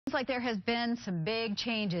Seems like there has been some big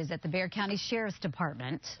changes at the Bexar County Sheriff's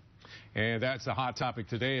Department. And that's the hot topic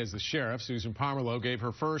today as the sheriff, Susan Pamerleau, gave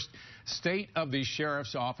her first State of the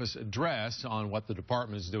Sheriff's Office address on what the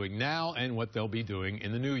department is doing now and what they'll be doing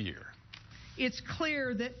in the new year. It's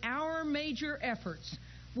clear that our major efforts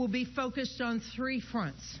will be focused on three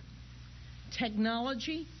fronts: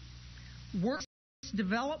 technology, workforce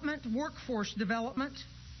development,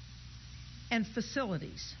 and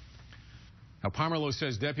facilities. Now, Pamerleau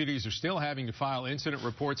says deputies are still having to file incident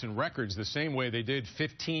reports and records the same way they did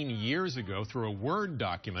 15 years ago through a Word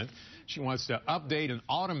document. She wants to update and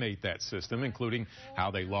automate that system, including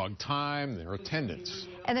how they log time, their attendance.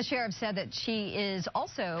 And the sheriff said that she has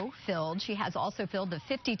also filled the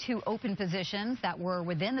 52 open positions that were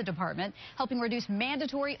within the department, helping reduce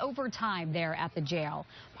mandatory overtime there at the jail.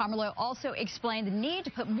 Pamerleau also explained the need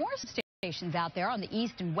to put more stations out there on the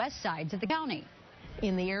east and west sides of the county.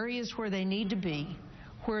 In the areas where they need to be,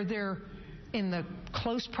 where they're in the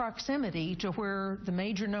close proximity to where the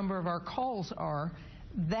major number of our calls are,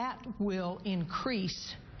 that will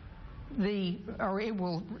increase it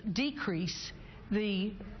will decrease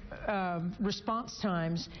the response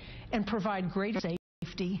times and provide greater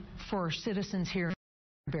safety for citizens here in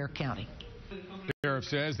Bexar County. The sheriff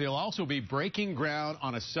says they'll also be breaking ground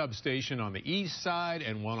on a substation on the east side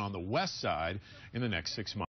and one on the west side in the next 6 months.